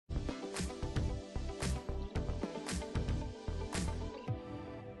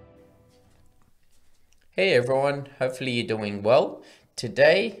Hey everyone, hopefully you're doing well.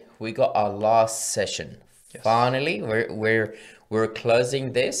 Today we got our last session. Yes. Finally, we're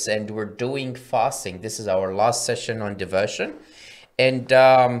closing this and we're doing fasting. This is our last session on devotion. And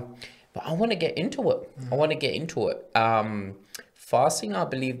but I want to get into it. I Mm. want to get into it. Fasting, I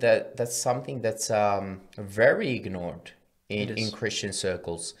believe that that's something that's very ignored It in is. Christian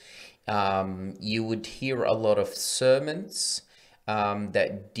circles. You would hear a lot of sermons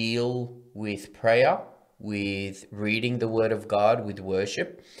that deal with prayer, with reading the Word of God, with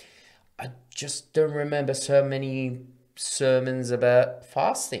worship. I just don't remember so many sermons about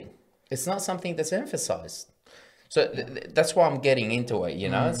fasting. It's not something that's emphasized. So Yeah. that's why I'm getting into it,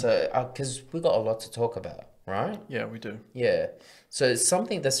 Mm. So, because we got a lot to talk about, right? Yeah, we do. Yeah. So it's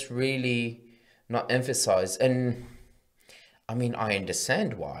something that's really not emphasized. And I mean, I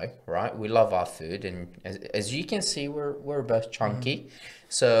understand why, right? We love our food, and as you can see, we're both Mm. chunky,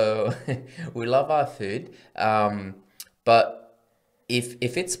 so we love our food. But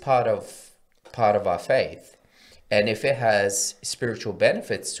if it's part of our faith, and if it has spiritual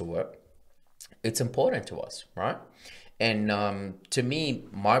benefits to it, it's important to us, right? And to me,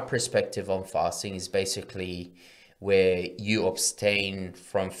 my perspective on fasting is basically where you abstain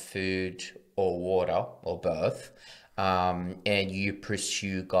from food or water or both, and you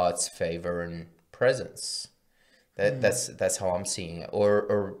pursue God's favor and presence. Mm. That's how I'm seeing it.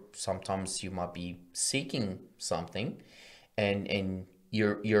 Or sometimes you might be seeking something, and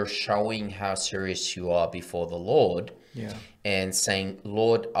you're showing how serious you are before the Lord, Yeah. and saying,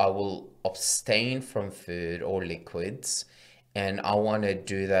 Lord, I will abstain from food or liquids, and I want to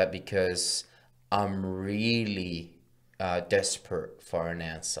do that because I'm really desperate for an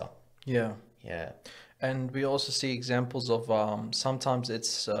answer. Yeah. Yeah. And we also see examples of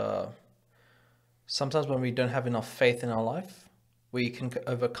sometimes when we don't have enough faith in our life, we can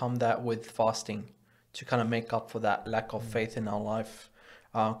overcome that with fasting to kind of make up for that lack of faith in our life.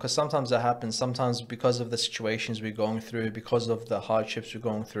 Because sometimes that happens. Sometimes because of the situations we're going through, because of the hardships we're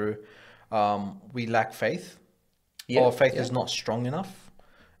going through, we lack faith, or Yeah, faith yeah. is not strong enough.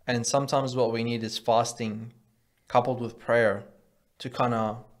 And sometimes what we need is fasting coupled with prayer to kind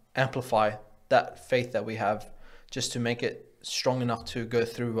of amplify that faith that we have, just to make it strong enough to go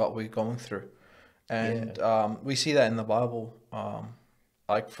through what we're going through. Yeah. And we see that in the Bible.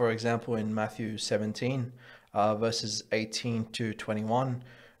 Like, for example, in Matthew 17, verses 18 to 21,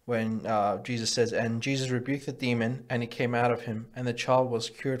 when Jesus says, "And Jesus rebuked the demon, and it came out of him, and the child was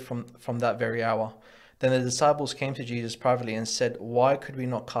cured from that very hour. Then the disciples came to Jesus privately and said, 'Why could we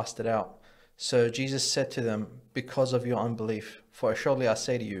not cast it out?' So Jesus said to them, 'Because of your unbelief. For surely I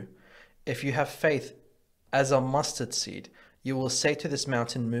say to you, if you have faith as a mustard seed, you will say to this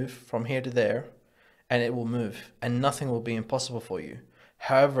mountain, 'Move from here to there,' and it will move, and nothing will be impossible for you.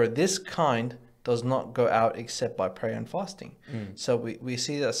 However, this kind does not go out except by prayer and fasting." Mm. So we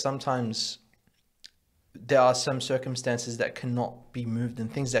see that sometimes there are some circumstances that cannot be moved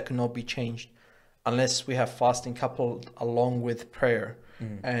and things that cannot be changed unless we have fasting coupled along with prayer,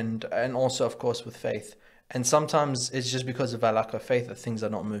 Mm. and also of course with faith. And sometimes it's just because of our lack of faith that things are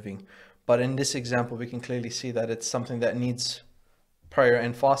not moving. But in this example, we can clearly see that it's something that needs prayer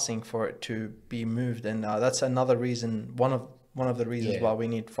and fasting for it to be moved, and that's another reason, one of the reasons Yeah. why we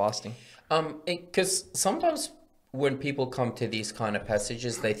need fasting. Because sometimes when people come to these kind of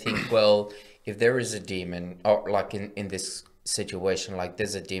passages, they think, well, if there is a demon, or like in this situation, like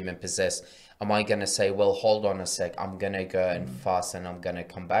there's a demon possessed, am I gonna say, well, hold on a sec, I'm gonna go and Mm, fast and I'm gonna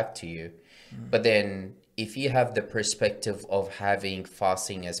come back to you? mm. But then if you have the perspective of having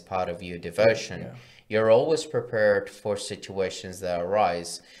fasting as part of your Faith, devotion, yeah. you're always prepared for situations that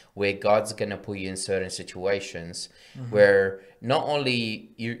arise where God's gonna put you in certain situations Hmm. where not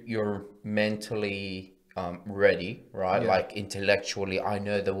only you're mentally ready, right? Yeah. Like intellectually, I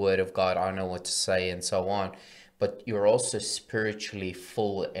know the word of God, I know what to say, and so on, but you're also spiritually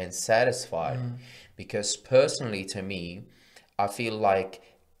full and satisfied. Mm. Because personally, to me, I feel like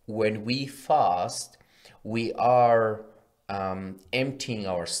when we fast, we are emptying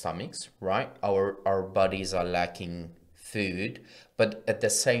our stomachs, right? Our bodies are lacking food, but at the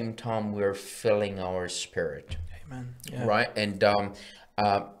same time, we're filling our spirit, Amen. Yeah. right? And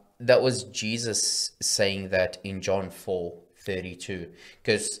uh, that was Jesus saying that in John 4:32.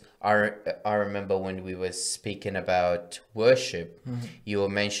 Because I remember when we were speaking about worship, Mm. you were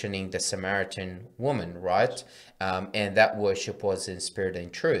mentioning the Samaritan woman, right? And that worship was in spirit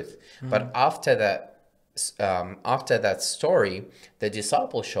and truth. But Mm. after that story, the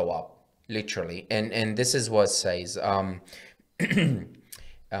disciples show up literally, and this is what it says.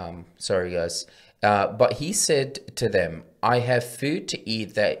 Sorry, guys. But he said to them, I have food to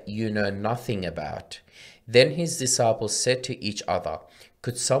eat that you know nothing about. Then his disciples said to each other,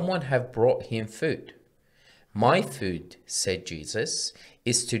 "Could someone have brought him food?" "My food," said Jesus,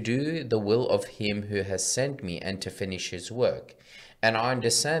 "is to do the will of him who has sent me and to finish his work." And I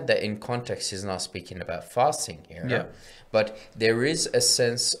understand that in context, he's not speaking about fasting here. Yeah. But there is a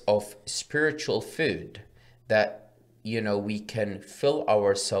sense of spiritual food that, we can fill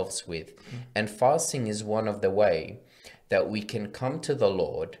ourselves with. And fasting is one of the way that we can come to the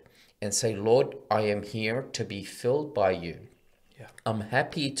Lord and say, "Lord, I am here to be filled by you. Yeah. I'm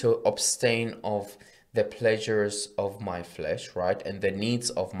happy to abstain of the pleasures of my flesh, right? And the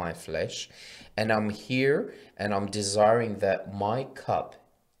needs of my flesh. And I'm here and I'm desiring that my cup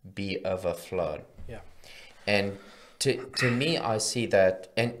be overflowed." Yeah. And to me, I see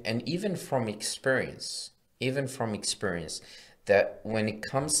that, and even from experience, that when it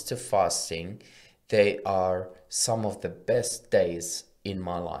comes to fasting, they are some of the best days in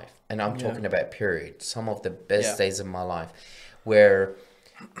my life. And I'm talking about period, some of the best days in my life where,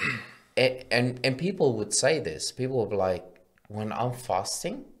 and people would say this, people would be like, when I'm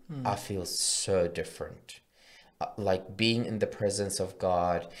fasting, I feel so different. Like being in the presence of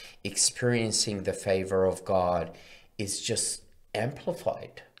God, experiencing the favor of God is just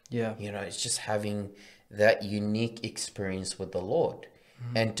amplified. Yeah. It's just having that unique experience with the Lord.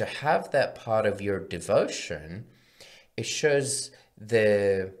 And to have that part of your devotion, it shows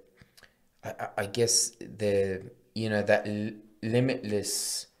I guess that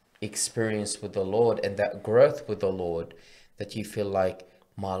limitless experience with the Lord and that growth with the Lord, that you feel like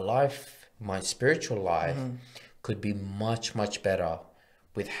my life, my spiritual life could be much, much better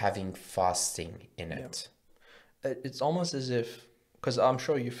with having fasting in it. It's almost as if, because I'm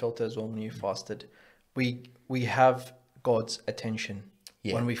sure you felt as well when you fasted, we have God's attention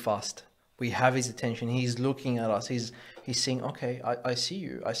when we fast. We have his attention. He's looking at us. He's saying, "Okay, I see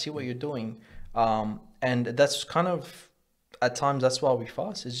you. I see what you're doing." And that's kind of, at times, that's why we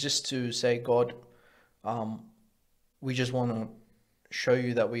fast. It's just to say, "God, we just want to show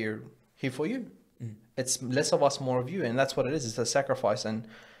you that we're here for you." It's less of us, more of you. And that's what it is. It's a sacrifice.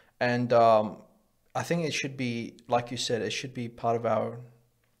 And I think it should be, like you said, it should be part of our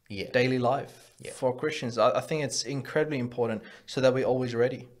daily life for Christians. I think it's incredibly important so that we're always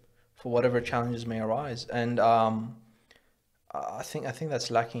ready for whatever challenges may arise. And I think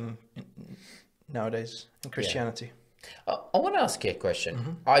that's lacking nowadays in Christianity. I want to ask you a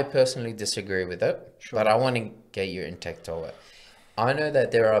question. I personally disagree with it, but I want to get your intake to it. I know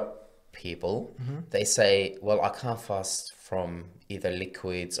that there are people, they say, "Well, I can't fast from either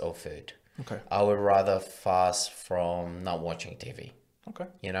liquids or food. Okay. I would rather fast from not watching TV." Okay.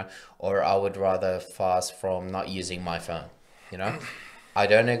 Or I would rather fast from not using my phone. I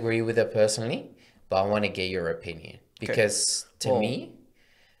don't agree with it personally, but I want to get your opinion, because to me,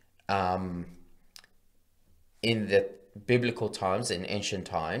 in the biblical times, in ancient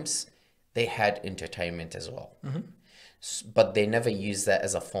times, they had entertainment as well, but they never used that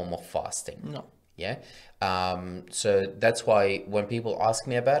as a form of fasting. No. Yeah. So that's why when people ask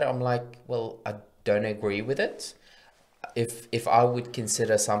me about it, I'm like, well, I don't agree with it. If I would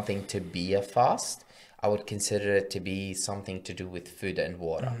consider something to be a fast, I would consider it to be something to do with food and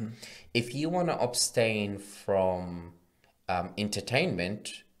water. If you want to abstain from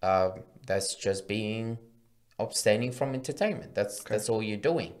entertainment, that's just abstaining from entertainment. That's all you're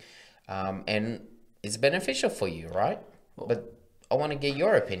doing. And it's beneficial for you, right? But I want to get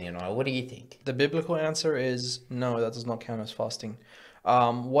your opinion on it. What do you think? The biblical answer is no, that does not count as fasting.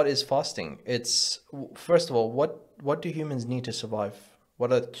 What is fasting? It's, first of all, what do humans need to survive?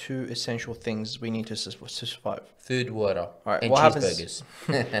 What are two essential things we need to survive? Food, water, right, and what cheeseburgers.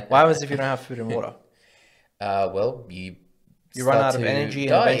 What happens if you don't have food and water? Well, you run out of energy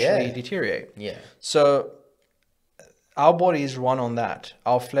and eventually deteriorate. Yeah. So our bodies run on that.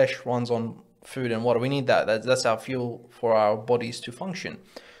 Our flesh runs on food and water. We need that. That's our fuel for our bodies to function.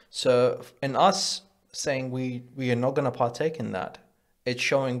 So in us saying we are not going to partake in that, it's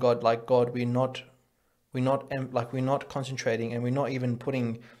showing God, like, God, we're not concentrating, and we're not even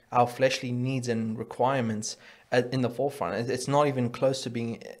putting our fleshly needs and requirements in the forefront. It's not even close to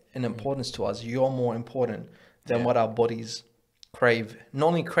being an importance to us. You're more important than what our bodies crave. Not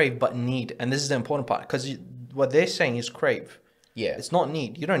only crave, but need. And this is the important part, because what they're saying is crave. Yeah. It's not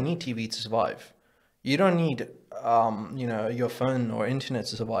need. You don't need TV to survive. You don't need your phone or internet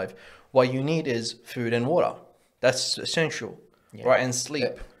to survive. What you need is food and water. That's essential. Yeah. Right, and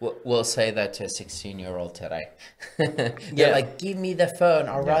sleep. We'll say that to a 16-year-old today. They're like, "Give me the phone.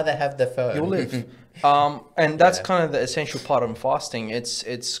 I'd rather have the phone." You'll live. And that's kind of the essential part of fasting.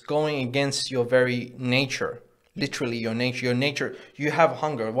 It's going against your very nature. literally your nature. You have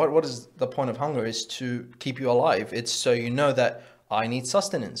hunger. What is the point of hunger? Is to keep you alive. It's so you know that I need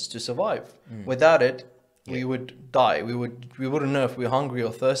sustenance to survive. Without it, we would die. We wouldn't know if we're hungry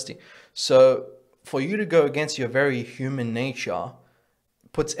or thirsty. So for you to go against your very human nature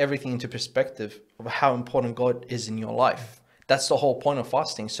puts everything into perspective of how important God is in your life. That's the whole point of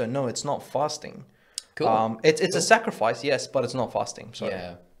fasting. So no, it's not fasting. Cool. It's a sacrifice, yes, but it's not fasting. Sorry.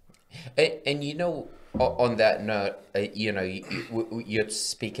 Yeah. And on that note, you're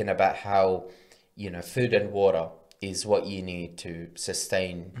speaking about how, food and water is what you need to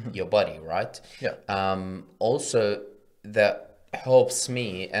sustain your body, right? Yeah. Also, that helps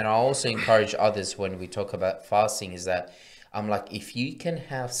me, and I also encourage others when we talk about fasting, is that I'm like, if you can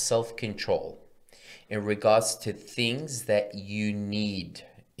have self-control in regards to things that you need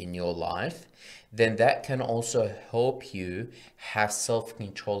in your life, then that can also help you have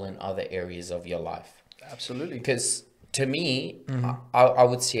self-control in other areas of your life. Absolutely. Because to me, I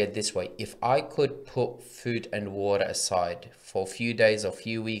would see it this way. If I could put food and water aside for a few days or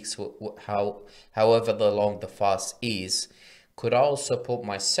few weeks, however long the fast is, could I also put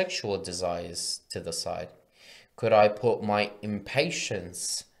my sexual desires to the side? Could I put my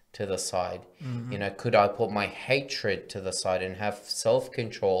impatience to the side? Could I put my hatred to the side and have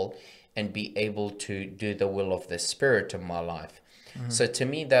self-control and be able to do the will of the Spirit in my life? So to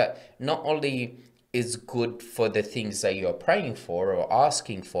me, that not only is good for the things that you're praying for or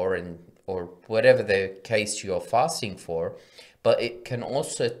asking for, or whatever the case you're fasting for, but it can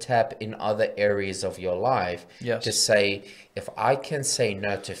also tap in other areas of your life. Yes. To say, if I can say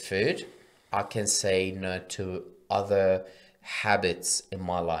no to food, I can say no to other habits in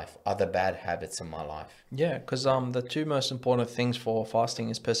my life, other bad habits in my life. Yeah, because the two most important things for fasting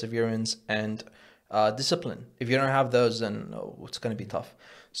is perseverance and discipline. If you don't have those, then it's going to be tough.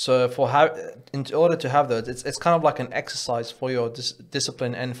 So in order to have those, it's kind of like an exercise for your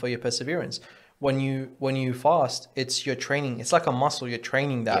discipline and for your perseverance. When you fast, it's your training. It's like a muscle. You're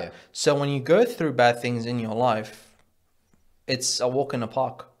training that. Yeah. So when you go through bad things in your life, it's a walk in the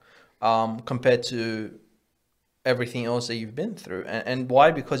park, compared to everything else that you've been through. And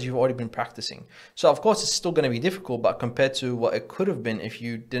why? Because you've already been practicing. So of course it's still going to be difficult, but compared to what it could have been if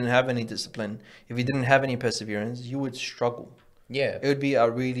you didn't have any discipline, if you didn't have any perseverance, you would struggle. Yeah. It would be a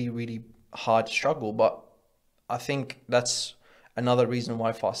really, really hard struggle. But I think that's another reason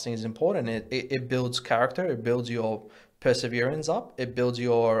why fasting is important. It builds character, it builds your perseverance up, it builds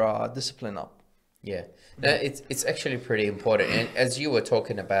your discipline up. Yeah. No, it's actually pretty important. And as you were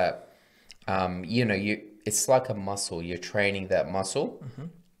talking about, it's like a muscle. You're training that muscle.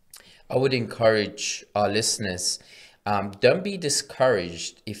 I would encourage our listeners, don't be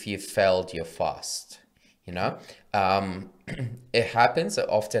discouraged if you failed your fast. It happens. It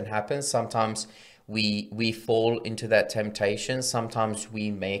often happens. Sometimes we fall into that temptation. Sometimes we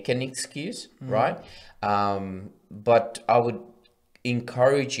make an excuse, right? But I would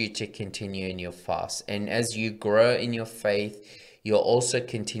encourage you to continue in your fast. And as you grow in your faith, you'll also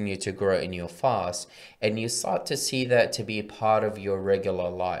continue to grow in your fast, and you start to see that to be a part of your regular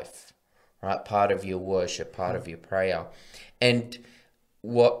life, right? Part of your worship, part of your prayer. And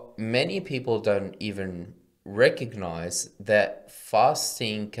what many people don't even recognize, that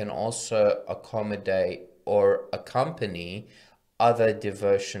fasting can also accommodate or accompany other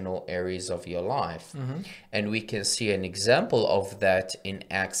devotional areas of your life. And we can see an example of that in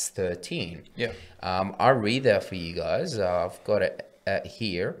Acts 13. Yeah. I'll read that for you guys. I've got it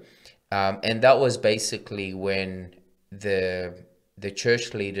here. And that was basically when the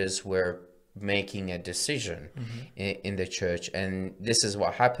church leaders were making a decision in the church. And this is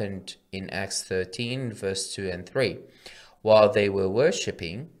what happened in Acts 13, verse 2 and 3. While they were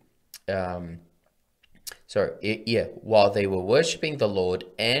worshiping, while they were worshiping the Lord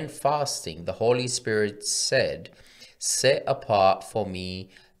and fasting, the Holy Spirit said, "Set apart for me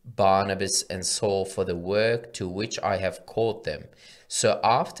Barnabas and Saul for the work to which I have called them." So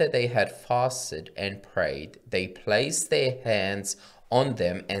after they had fasted and prayed, they placed their hands on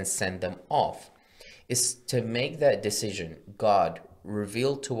them and sent them off. It's to make that decision. God,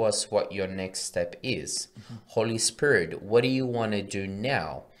 reveal to us what your next step is. Holy Spirit, what do you want to do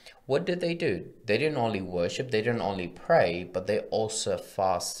now? What did they do? They didn't only worship, they didn't only pray, but they also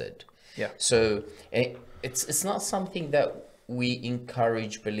fasted. Yeah. So it's not something that we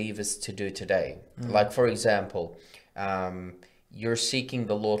encourage believers to do today. Like, for example, you're seeking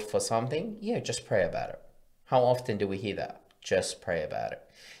the Lord for something, just pray about it. How often do we hear that? Just pray about it.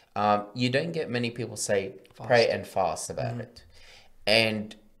 You don't get many people say, pray and fast about it.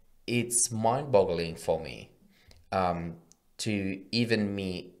 And it's mind-boggling for me to even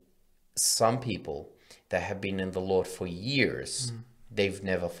meet some people that have been in the Lord for years, they've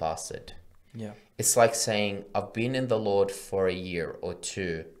never fasted. Yeah. It's like saying, I've been in the Lord for a year or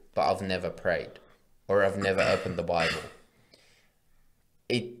two, but I've never prayed, or I've never opened the Bible.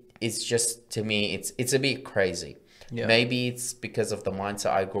 It's just, to me, it's a bit crazy. Yeah. Maybe it's because of the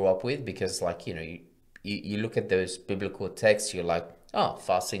mindset I grew up with, because like, you look at those biblical texts, you're like, oh,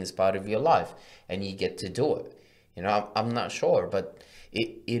 fasting is part of your life and you get to do it. I'm not sure, but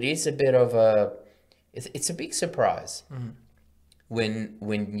it is a bit of it's a big surprise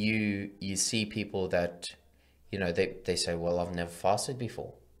when you see people that, they say, well, I've never fasted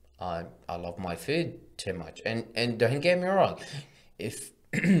before. I love my food too much. And don't get me wrong, if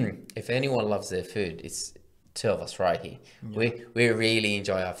if anyone loves their food, it's two of us right here. We really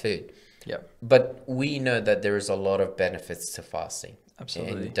enjoy our food. Yeah. But we know that there is a lot of benefits to fasting.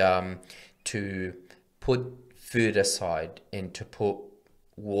 Absolutely. And to put food aside and to put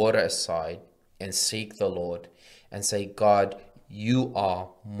water aside and seek the Lord and say, God, you are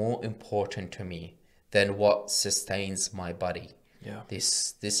more important to me than what sustains my body. Yeah.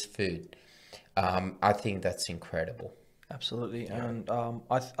 This food. I think that's incredible. Absolutely. And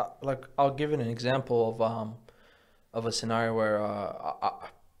I'll give an example of a scenario where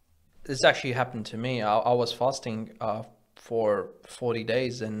this actually happened to me. I was fasting for 40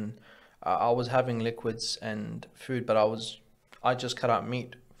 days, and I was having liquids and food, but I just cut out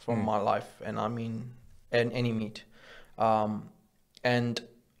meat from my life, and I mean any meat. And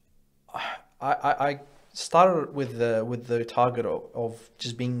I started with the target of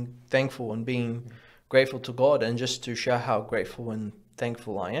just being thankful and being grateful to God, and just to show how grateful and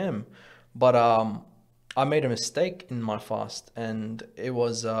thankful I am. But I made a mistake in my fast, and it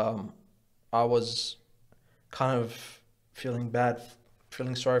was I was kind of feeling bad,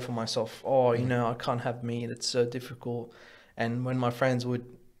 feeling sorry for myself. Oh, I can't have meat. It's so difficult. And when my friends would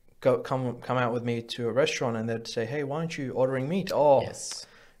come out with me to a restaurant, and they'd say, "Hey, why aren't you ordering meat?" Oh, Yes.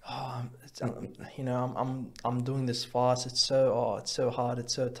 I'm doing this fast. It's so hard.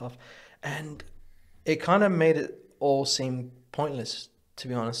 It's so tough, and it kind of made it all seem pointless, to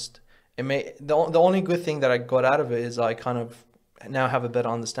be honest. It made the only good thing that I got out of it is I kind of now have a better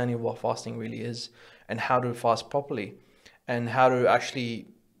understanding of what fasting really is, and how to fast properly, and how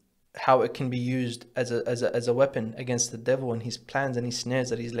it can be used as a weapon against the devil and his plans and his snares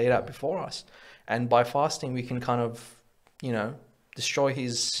that he's laid out before us. And by fasting, we can kind of, destroy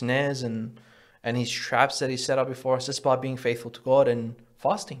his snares and his traps that he set up before us, just by being faithful to God and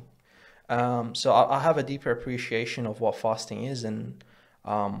fasting. So I have a deeper appreciation of what fasting is, and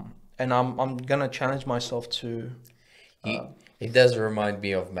I'm gonna challenge myself to. It does remind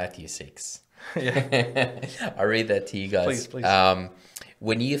me of Matthew 6. Yeah. I'll read that to you guys. Please.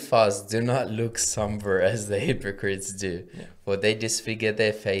 When you fast, do not look somber as the hypocrites do, for they disfigure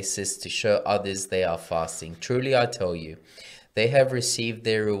their faces to show others they are fasting. Truly, I tell you, they have received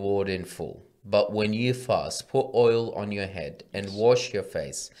their reward in full. But when you fast, put oil on your head and wash your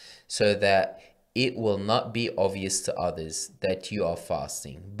face, so that it will not be obvious to others that you are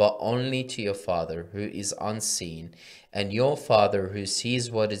fasting, but only to your Father who is unseen, and your Father who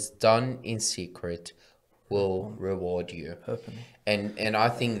sees what is done in secret will reward you. Openly. And I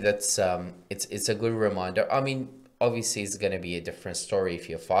think that's it's a good reminder. I mean, obviously it's going to be a different story if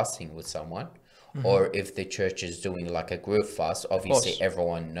you're fasting with someone, or if the church is doing like a group fast. Obviously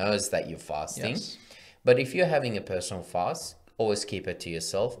everyone knows that you're fasting. Yes. But if you're having a personal fast, always keep it to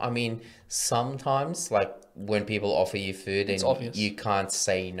yourself. I mean, sometimes like when people offer you food and obvious. you can't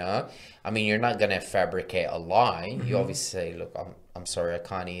say no, I mean, you're not going to fabricate a lie. You obviously say, look, I'm sorry, I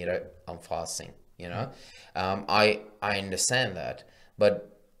can't eat it. I'm fasting, I understand that.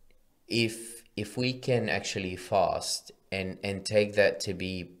 But if we can actually fast and take that to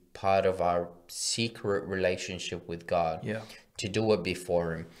be part of our secret relationship with God, to do it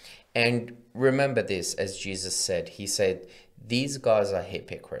before him. And remember this, as Jesus said, he said, these guys are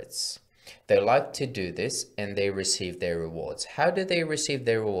hypocrites. They like to do this and they receive their rewards. How do they receive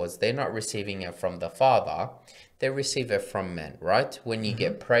their rewards? They're not receiving it from the Father. They receive it from men, right? When you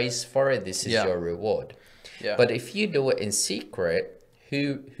get praise for it, this is your reward. Yeah. But if you do it in secret,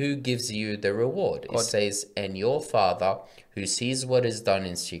 who gives you the reward? God. It says, and your Father who sees what is done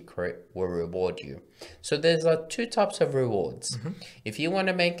in secret will reward you. So there's two types of rewards. If you want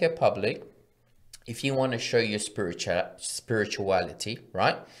to make it public, if you want to show your spirituality,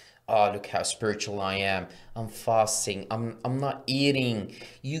 right? Oh, look how spiritual I am. I'm fasting. I'm not eating.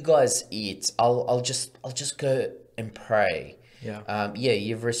 You guys eat. I'll just go and pray. Yeah.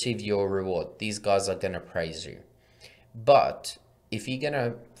 You've received your reward. These guys are gonna praise you. But if you're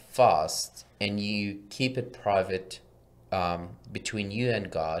gonna fast and you keep it private, between you and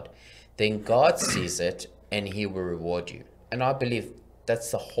God, then God sees it and he will reward you. And I believe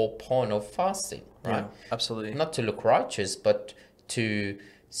that's the whole point of fasting, right? Yeah, absolutely. Not to look righteous, but to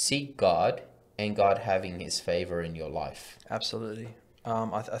seek God and God having his favor in your life. Absolutely.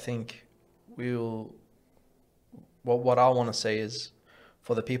 I think we'll. What I want to say is,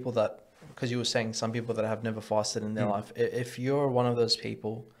 for the people that, because you were saying some people that have never fasted in their life, if you're one of those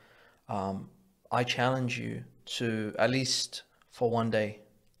people, I challenge you to at least for one day,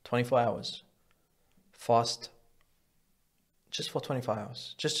 24 hours, fast just for 24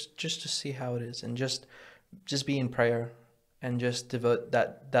 hours, just to see how it is, and just be in prayer, and just devote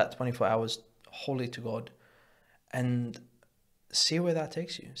that 24 hours wholly to God, and see where that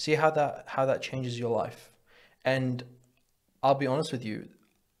takes you. See how that changes your life. And I'll be honest with you,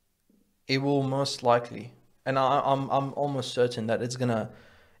 it will most likely, and I'm almost certain that it's gonna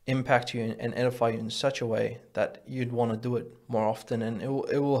impact you and edify you in such a way that you'd want to do it more often, and it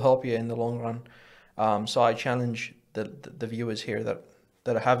will help you in the long run. So I challenge the viewers here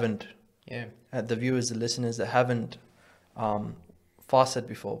that haven't, Yeah. the viewers, the listeners that haven't fasted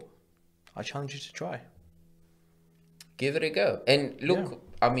before, I challenge you to try. Give it a go. And look,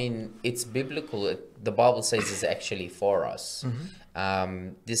 I mean, it's biblical. The Bible says it's actually for us.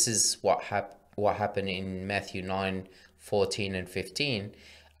 This is what happened in Matthew 9:14 and 15.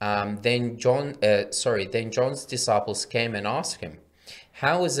 Then John's disciples came and asked him,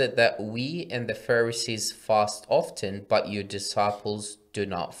 "How is it that we and the Pharisees fast often, but your disciples do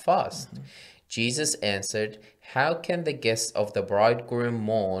not fast?" Jesus answered, "How can the guests of the bridegroom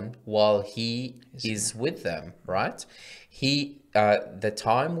mourn while he is with them?" Right? The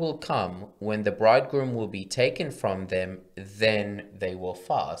time will come when the bridegroom will be taken from them, then they will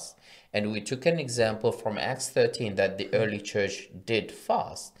fast. And we took an example from Acts 13 that the early church did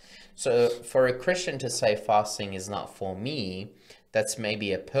fast. So for a Christian to say fasting is not for me, that's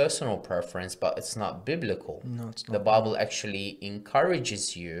maybe a personal preference, but it's not biblical. No, it's The not. Bible actually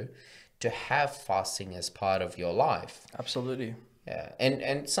encourages you to have fasting as part of your life. Absolutely. Yeah,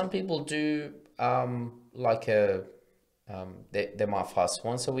 and some people do like a they might fast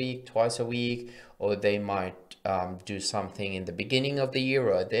once a week, twice a week, or they might do something in the beginning of the year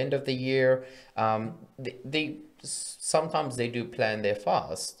or at the end of the year. They sometimes they do plan their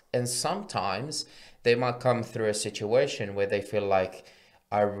fast, and sometimes they might come through a situation where they feel like,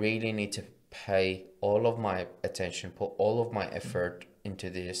 I really need to pay all of my attention, put all of my effort into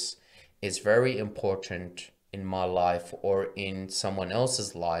this. It's very important in my life or in someone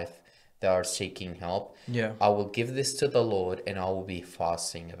else's life that are seeking help. Yeah. I will give this to the Lord and I will be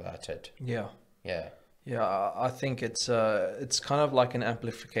fasting about it. Yeah. Yeah. Yeah, I think it's kind of like an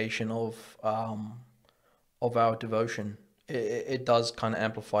amplification of our devotion. It does kind of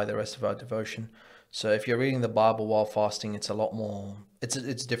amplify the rest of our devotion. So if you're reading the Bible while fasting, it's a lot more.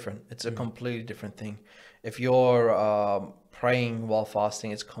 It's different. It's a completely different thing. If you're praying while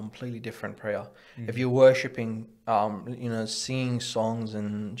fasting, it's completely different prayer. If you're worshiping, singing songs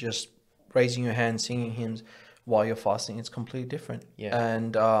and just raising your hands, singing hymns while you're fasting, it's completely different. Yeah.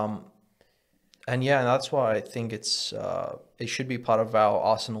 And that's why I think it should be part of our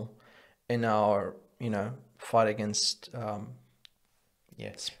arsenal in our fight against.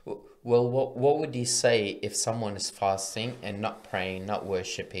 Yes. Well, what would you say if someone is fasting and not praying, not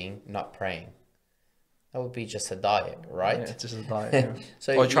worshiping, not praying? That would be just a diet, right? Yeah, it's just a diet. Yeah.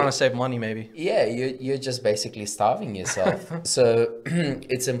 So or trying to save money, maybe. Yeah, you're just basically starving yourself. So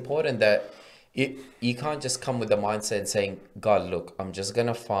it's important that you can't just come with the mindset and saying, God, look, I'm just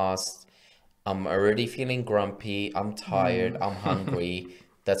gonna fast. I'm already feeling grumpy. I'm tired. I'm hungry.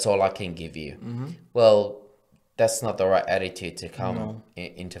 That's all I can give you. Well, that's not the right attitude to come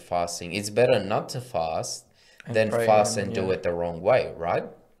into fasting. It's better not to fast than pray fast and- and do it the wrong way, right?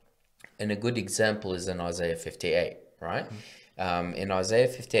 And a good example is in Isaiah 58, right? In Isaiah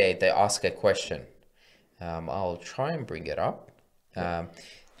 58, they ask a question. I'll try and bring it up.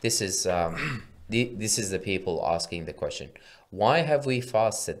 This is the people asking the question. Why have we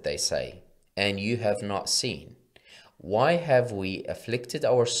fasted, they say, and you have not seen? Why have we afflicted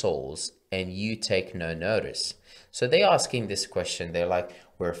our souls and you take no notice? So they're asking this question. They're like,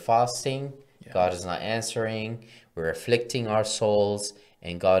 we're fasting, God is not answering, we're afflicting our souls,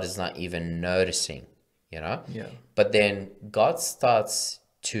 and God is not even noticing, Yeah. But then God starts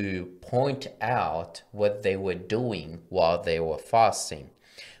to point out what they were doing while they were fasting.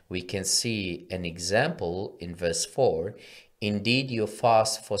 We can see an example in verse 4. Indeed, you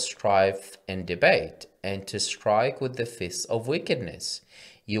fast for strife and debate, and to strike with the fists of wickedness.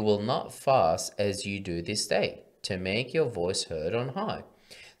 You will not fast as you do this day, to make your voice heard on high.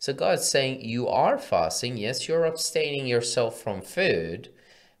 So God's saying you are fasting. Yes, you're abstaining yourself from food,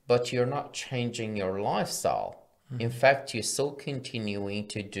 but you're not changing your lifestyle. In fact, you're still continuing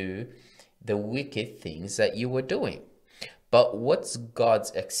to do the wicked things that you were doing. But what's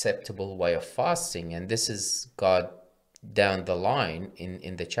God's acceptable way of fasting? And this is God down the line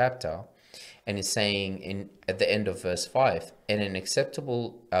in the chapter, and he's saying at the end of verse 5, and an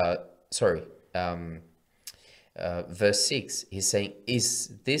acceptable verse 6, he's saying,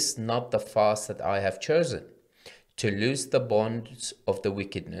 is this not the fast that I have chosen? To loose the bonds of the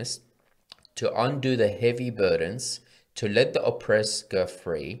wickedness, to undo the heavy burdens, to let the oppressed go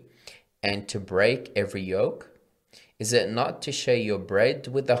free, and to break every yoke? Is it not to share your bread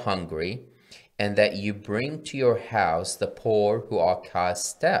with the hungry, and that you bring to your house the poor who are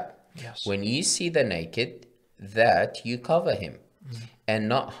cast out? Yes. When you see the naked, that you cover him, and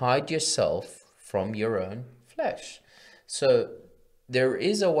not hide yourself from your own flesh. So there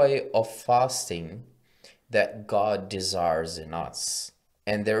is a way of fasting that God desires in us.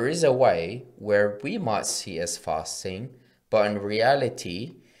 And there is a way where we might see as fasting, but in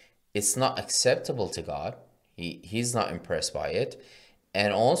reality, it's not acceptable to God. He's not impressed by it.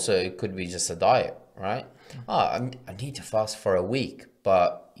 And also, it could be just a diet, right? I need to fast for a week,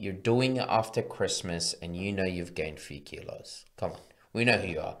 but you're doing it after Christmas and you know you've gained 3 kilos. Come on, we know who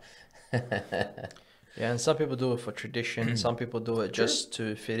you are. Yeah, and some people do it for tradition. Some people do it just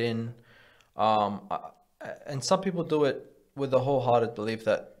to fit in. And some people do it with a wholehearted belief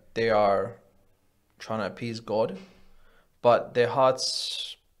that they are trying to appease God, but their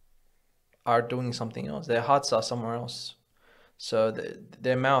hearts are doing something else. Their hearts are somewhere else. So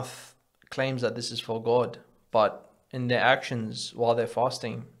their mouth claims that this is for God, but in their actions while they're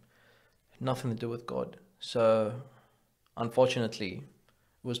fasting, nothing to do with God. So unfortunately,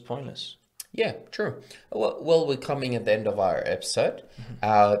 it was pointless. Yeah, true. Well, we're coming at the end of our episode.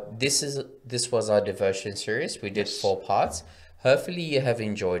 This was our devotion series. We did 4 parts. Hopefully, you have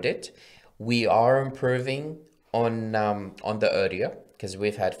enjoyed it. We are improving on the audio because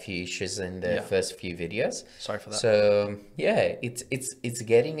we've had a few issues in the first few videos. Sorry for that. So yeah, it's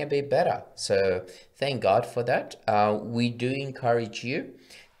getting a bit better. So thank God for that. We do encourage you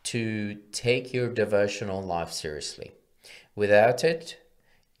to take your devotional life seriously. Without it,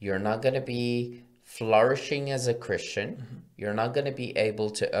 you're not going to be flourishing as a Christian. You're not going to be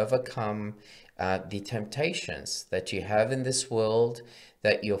able to overcome the temptations that you have in this world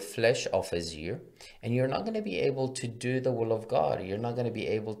that your flesh offers you. And you're not going to be able to do the will of God. You're not going to be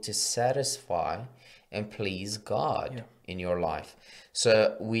able to satisfy and please God in your life.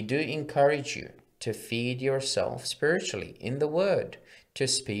 So we do encourage you to feed yourself spiritually in the Word, to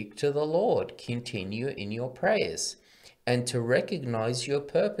speak to the Lord, continue in your prayers, and to recognize your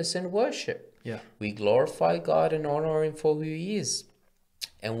purpose in worship. Yeah. We glorify God and honor Him for who He is.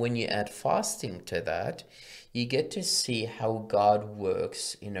 And when you add fasting to that, you get to see how God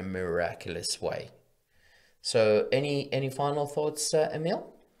works in a miraculous way. So any final thoughts,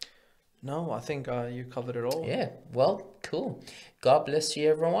 Emil? No, I think you covered it all. Yeah, well, cool. God bless you,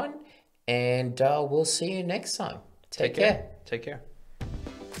 everyone. And we'll see you next time. Take care. Take care.